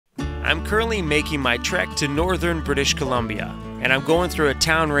I'm currently making my trek to northern British Columbia, and I'm going through a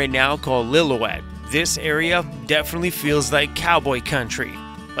town right now called Lillooet. This area definitely feels like cowboy country.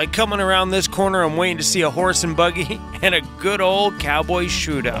 Like coming around this corner, I'm waiting to see a horse and buggy and a good old cowboy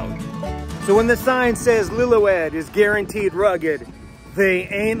shootout. So when the sign says Lillooet is guaranteed rugged, they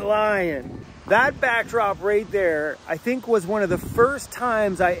ain't lying. That backdrop right there, I think was one of the first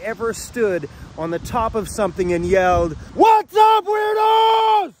times I ever stood on the top of something and yelled, "What's up,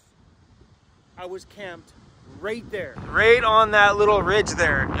 weirdos?" I was camped right there. Right on that little ridge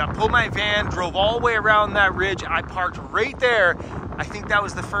there. I pulled my van, drove all the way around that ridge. I parked right there. I think that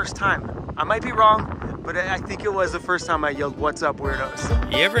was the first time. I might be wrong, but I think it was the first time I yelled, "What's up,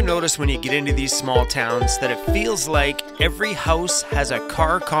 weirdos?" You ever notice when you get into these small towns that it feels like every house has a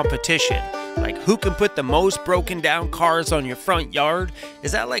car competition? Like who can put the most broken down cars on your front yard?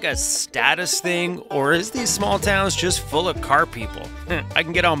 Is that like a status thing, or is these small towns just full of car people? I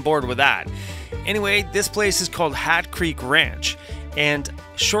can get on board with that. Anyway, this place is called Hat Creek Ranch, and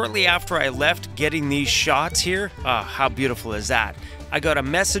shortly after I left getting these shots here, how beautiful is that? I got a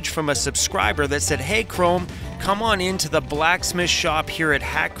message from a subscriber that said, "Hey Chrome, come on into the blacksmith shop here at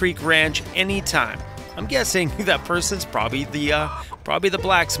Hat Creek Ranch anytime." I'm guessing that person's probably the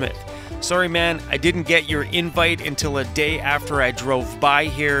blacksmith. Sorry man, I didn't get your invite until a day after I drove by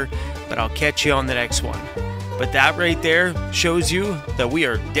here, but I'll catch you on the next one. But that right there shows you that we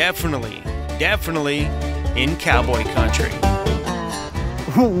are definitely in cowboy country.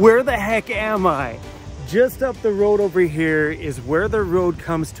 Where the heck am I? Just up the road over here is where the road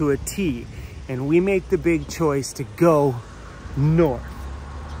comes to a T, and we make the big choice to go north.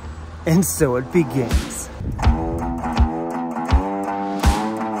 And so it begins.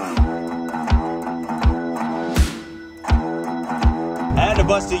 I had to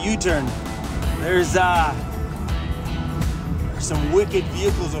bust a U-turn. There's some wicked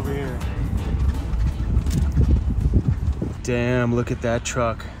vehicles over here. Damn, look at that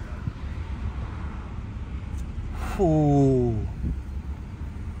truck. Ooh.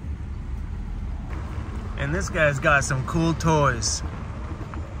 And this guy's got some cool toys.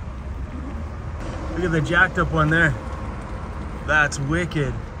 Look at the jacked up one there. That's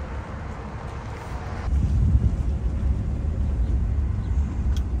wicked.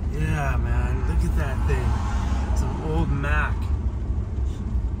 Yeah, man, look at that thing. Some old Mac.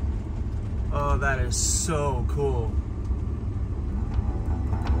 Oh, that is so cool.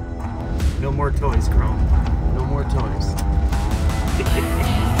 No more toys, Chrome. No more toys.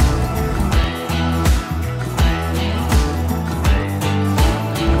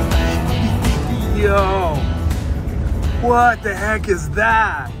 Yo! What the heck is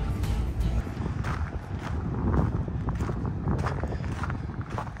that?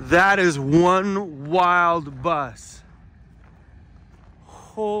 That is one wild bus.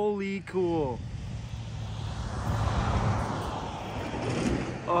 Holy cool.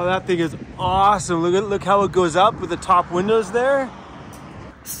 Oh, that thing is awesome. Look how it goes up with the top windows there.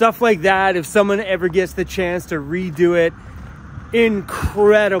 Stuff like that, if someone ever gets the chance to redo it,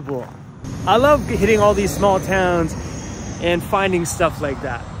 incredible. I love hitting all these small towns and finding stuff like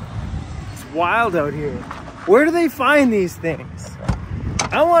that. It's wild out here. Where do they find these things?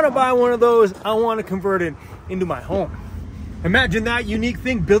 I want to buy one of those. I want to convert it into my home. Imagine that unique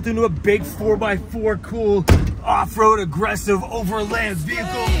thing built into a big 4x4 cool off-road aggressive overland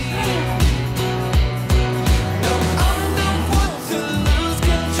vehicle.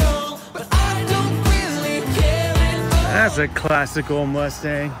 That's a classic old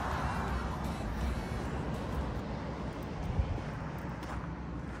Mustang.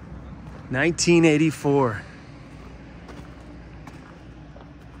 $1984.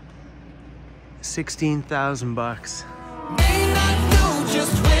 16,000 bucks.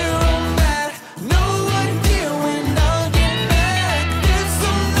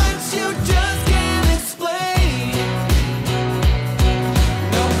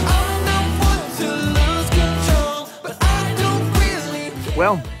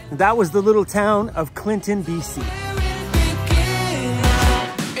 Well, that was the little town of Clinton, BC.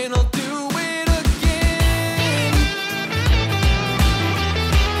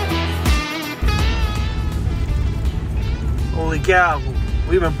 Holy cow,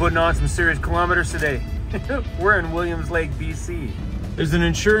 we've been putting on some serious kilometers today. We're in Williams Lake, BC. There's an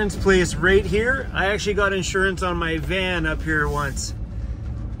insurance place right here. I actually got insurance on my van up here once.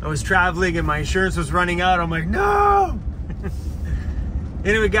 I was traveling and my insurance was running out. I'm like, no!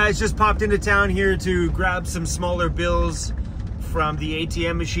 Anyway, guys, just popped into town here to grab some smaller bills from the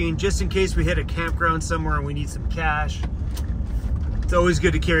ATM machine, just in case we hit a campground somewhere and we need some cash. It's always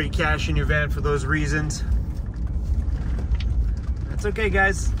good to carry cash in your van for those reasons. That's okay,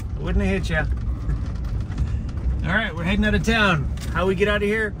 guys. I wouldn't have hit you. All right, we're heading out of town. How we get out of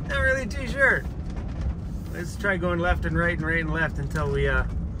here? Not really too sure. Let's try going left and right and right and left until we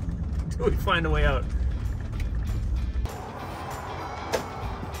find a way out.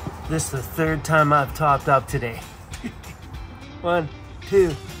 This is the third time I've topped up today. 1,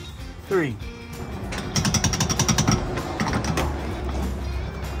 2, 3.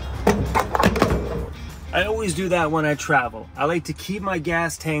 I always do that when I travel. I like to keep my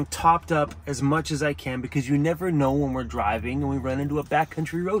gas tank topped up as much as I can because you never know when we're driving and we run into a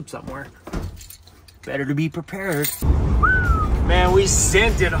backcountry road somewhere. Better to be prepared. Man, we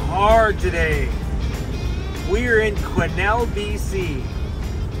sent it hard today. We are in Quesnel, BC.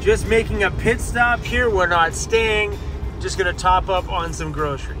 Just making a pit stop here. We're not staying. Just gonna top up on some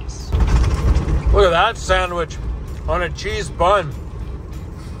groceries. Look at that sandwich on a cheese bun.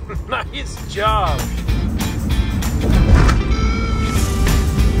 Nice job.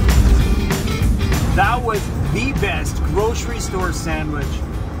 That was the best grocery store sandwich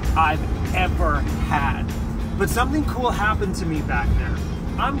I've ever had. But something cool happened to me back there.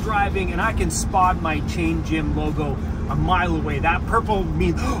 I'm driving and I can spot my Chain Gym logo a mile away. That purple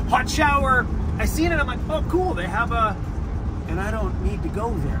means hot shower. I seen it, I'm like, oh cool, they have a, and I don't need to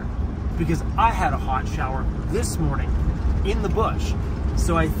go there because I had a hot shower this morning in the bush.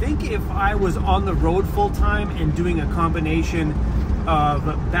 So I think if I was on the road full time and doing a combination of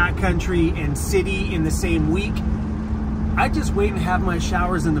backcountry and city in the same week, I'd just wait and have my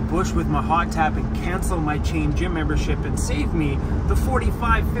showers in the bush with my hot tap and cancel my Chain Gym membership and save me the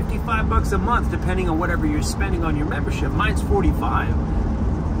 45, 55 bucks a month, depending on whatever you're spending on your membership. Mine's 45.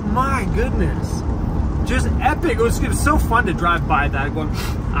 My goodness. Just epic. It was so fun to drive by that going,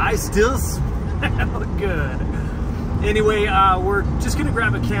 I still smell good. Anyway, we're just gonna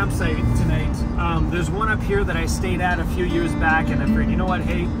grab a campsite tonight. There's one up here that I stayed at a few years back and I figured, you know what,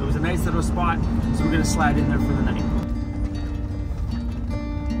 hey, it was a nice little spot, so we're gonna slide in there for the night.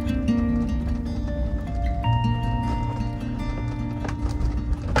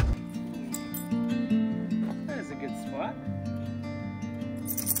 That's a good spot.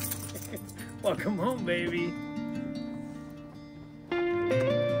 Welcome home, baby.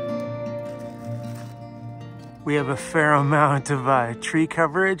 We have a fair amount of tree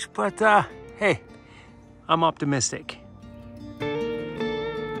coverage, but hey, I'm optimistic.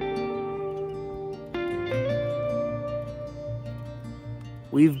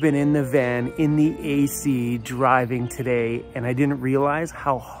 We've been in the van, in the AC, driving today, and I didn't realize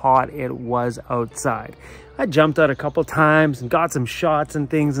how hot it was outside. I jumped out a couple times and got some shots and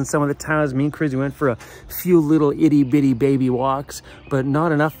things in some of the towns. Me and Crazy went for a few little itty bitty baby walks, but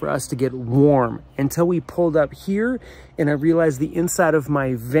not enough for us to get warm until we pulled up here and I realized the inside of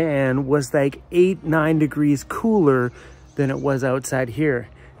my van was like 8-9 degrees cooler than it was outside here.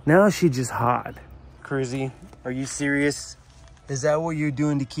 Now she's just hot. Crazy, are you serious? Is that what you're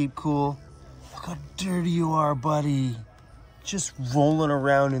doing to keep cool? Look how dirty you are, buddy. Just rolling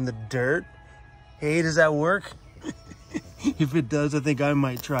around in the dirt. Hey, does that work? If it does, I think I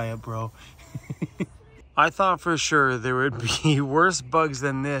might try it, bro. I thought for sure there would be worse bugs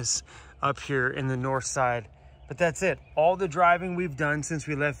than this up here in the north side. But that's it. All the driving we've done since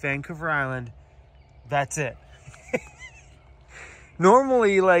we left Vancouver Island, that's it.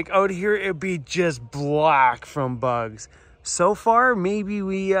 Normally, like out here, it'd be just black from bugs. So far, maybe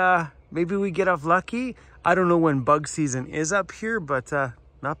we get off lucky. I don't know when bug season is up here, but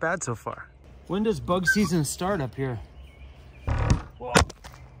not bad so far. When does bug season start up here? Whoa.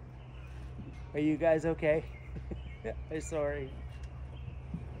 Are you guys okay? I'm sorry.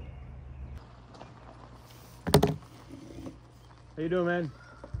 How you doing, man?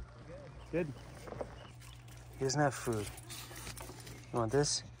 Good. He doesn't have food. You want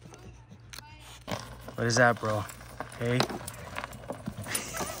this? What is that, bro? Hey.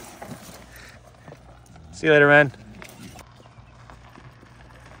 See you later, man.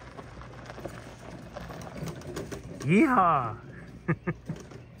 Yeehaw!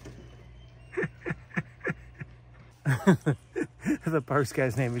 The parks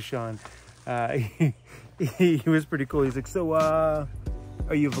guy's name is Sean. He was pretty cool. He's like, so, are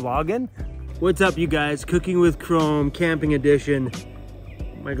you vlogging? What's up, you guys? Cooking with Chrome, camping edition.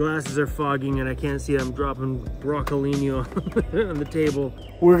 My glasses are fogging and I can't see it. I'm dropping broccolini on the table.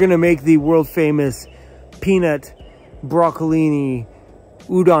 We're gonna make the world famous peanut broccolini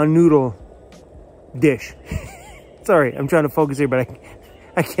udon noodle dish. Sorry, I'm trying to focus here, but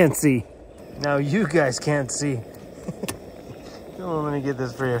I can't see. Now you guys can't see. Oh, let me get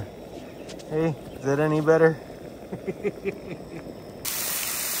this for you. Hey, is that any better?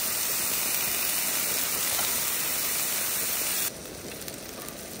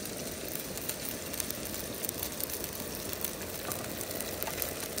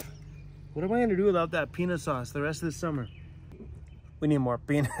 What am I gonna do without that peanut sauce the rest of the summer? We need more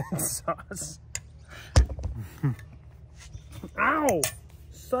peanut sauce. Ow!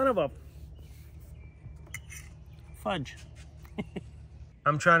 Son of a fudge.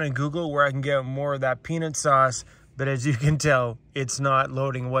 I'm trying to Google where I can get more of that peanut sauce, but as you can tell, it's not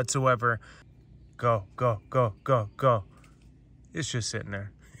loading whatsoever. Go, go, go, go, go. It's just sitting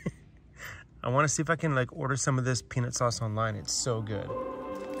there. I want to see if I can like order some of this peanut sauce online. It's so good.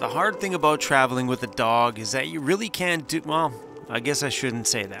 The hard thing about traveling with a dog is that you really can't do, well, I guess I shouldn't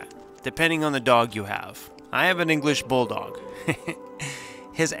say that, depending on the dog you have. I have an English bulldog.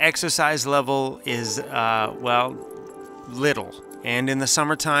 His exercise level is, well, little. And in the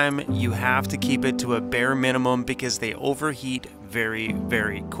summertime, you have to keep it to a bare minimum because they overheat very,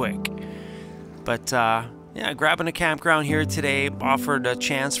 very quick. But yeah, grabbing a campground here today offered a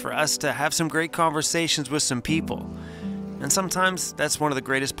chance for us to have some great conversations with some people. And sometimes that's one of the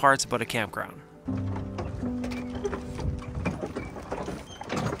greatest parts about a campground.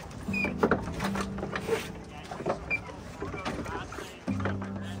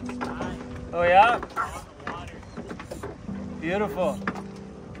 Oh yeah? Beautiful.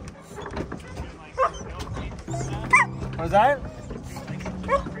 What's that?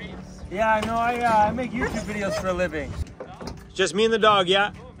 Yeah, I know. I make YouTube videos for a living. Just me and the dog,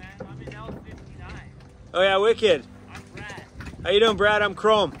 yeah? Oh man, I'm in L59. Oh yeah, wicked. I'm Brad. How you doing, Brad? I'm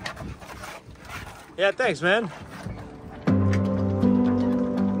Chrome. Yeah, thanks, man.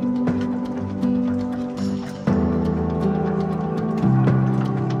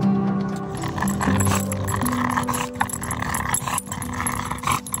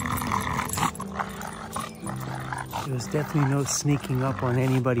 There's definitely no sneaking up on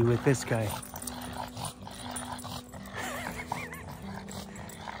anybody with this guy.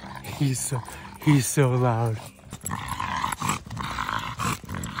 He's so loud.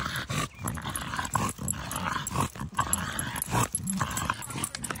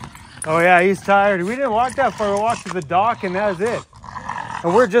 Oh yeah, he's tired. We didn't walk that far. We walked to the dock and that was it.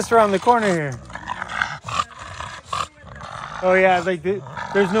 And we're just around the corner here. Oh yeah, like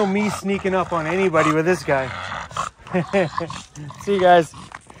there's no me sneaking up on anybody with this guy. See you guys.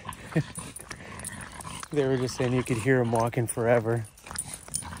 They were just saying you could hear him walking forever.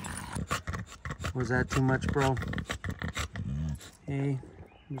 Was that too much, bro? Hey,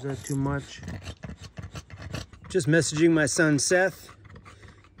 was that too much? Just messaging my son Seth.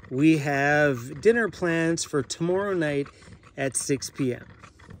 We have dinner plans for tomorrow night at 6 p.m.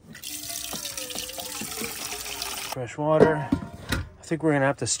 Fresh water. I think we're gonna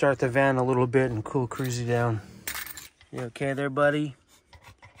have to start the van a little bit and cool Cruzy down. You okay there, buddy?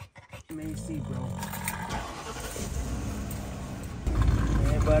 AC, bro.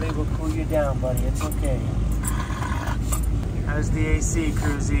 Hey, buddy, we'll cool you down, buddy. It's okay. How's the AC,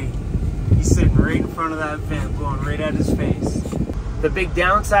 Cruzy? He's sitting right in front of that vent, blowing right at his face. The big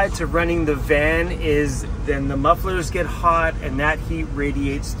downside to running the van is then the mufflers get hot and that heat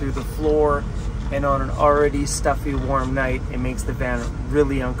radiates through the floor, and on an already stuffy, warm night, it makes the van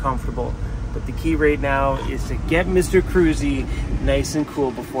really uncomfortable. But the key right now is to get Mr. Cruzy nice and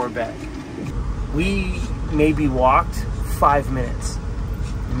cool before bed. We maybe walked 5 minutes,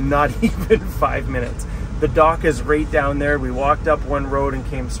 not even 5 minutes. The dock is right down there. We walked up one road and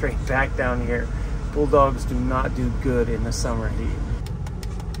came straight back down here. Bulldogs do not do good in the summer heat.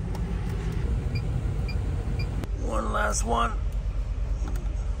 One last one.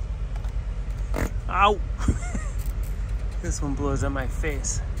 Ow. This one blows up my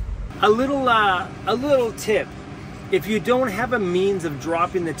face. A little tip. If you don't have a means of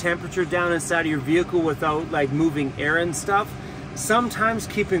dropping the temperature down inside of your vehicle without like moving air and stuff, sometimes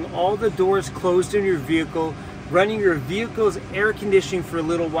keeping all the doors closed in your vehicle, running your vehicle's air conditioning for a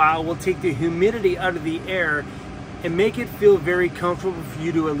little while will take the humidity out of the air and make it feel very comfortable for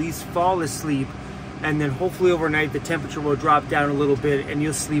you to at least fall asleep, and then hopefully overnight the temperature will drop down a little bit and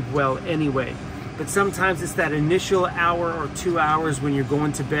you'll sleep well anyway. But sometimes it's that initial hour or 2 hours when you're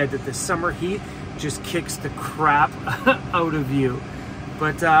going to bed that the summer heat just kicks the crap out of you.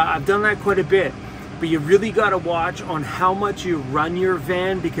 But I've done that quite a bit. But you really got to watch on how much you run your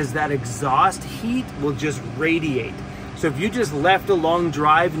van, because that exhaust heat will just radiate. So if you just left a long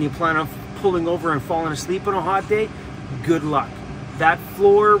drive and you plan on pulling over and falling asleep on a hot day, good luck. That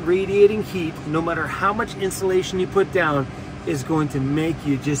floor radiating heat, no matter how much insulation you put down, is going to make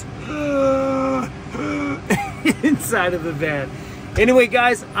you just inside of the van. Anyway,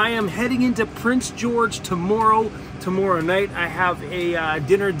 guys, I am heading into Prince George tomorrow night. I have a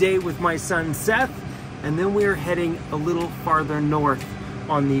dinner date with my son Seth, and then we are heading a little farther north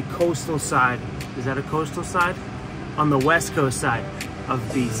on the coastal side. Is that a coastal side? On the west coast side. of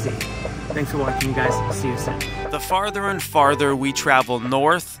BC. Thanks for watching, you guys. See you soon. The farther and farther we travel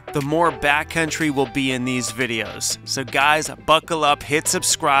north, the more backcountry will be in these videos. So guys, buckle up, hit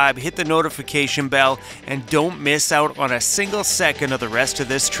subscribe, hit the notification bell, and don't miss out on a single second of the rest of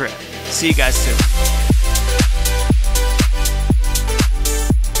this trip. See you guys soon.